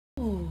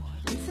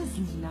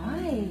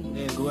nice.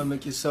 Yeah, go and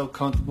make yourself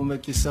comfortable,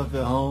 make yourself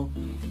at home.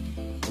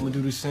 I'm gonna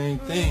do the same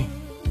thing.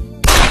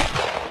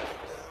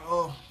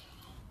 Oh,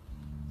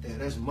 yeah,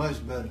 that's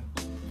much better.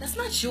 That's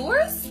not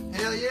yours?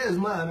 Hell yeah, it's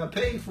mine. I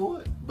paid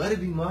for it. Better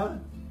be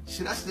mine.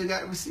 Shit, I still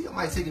got a receipt. I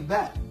might take it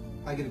back.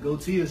 I get a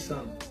goatee or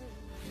something.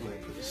 Go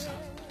ahead, put this on.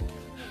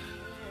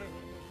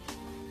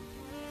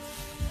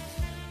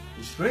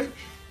 You straight?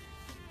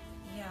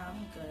 Yeah,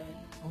 I'm good.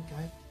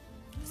 Okay.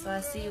 So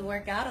I see you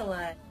work out a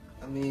lot.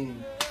 I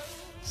mean,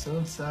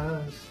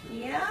 sometimes.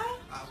 Yeah?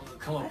 I wanna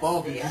come up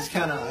off it. It's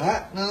kind of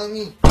hot. You know what I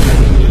mean?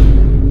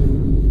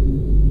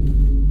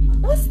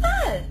 What's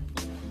that?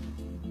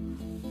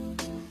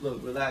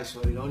 Look, relax,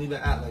 shorty. Don't even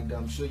act like that.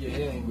 I'm sure your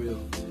hair ain't real.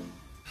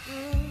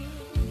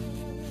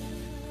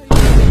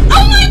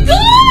 Oh my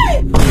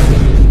god!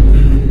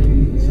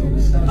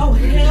 So, Oh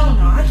hell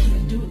no, I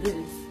can't do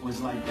this.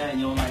 was like that,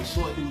 you don't like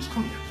short dudes.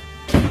 Come here.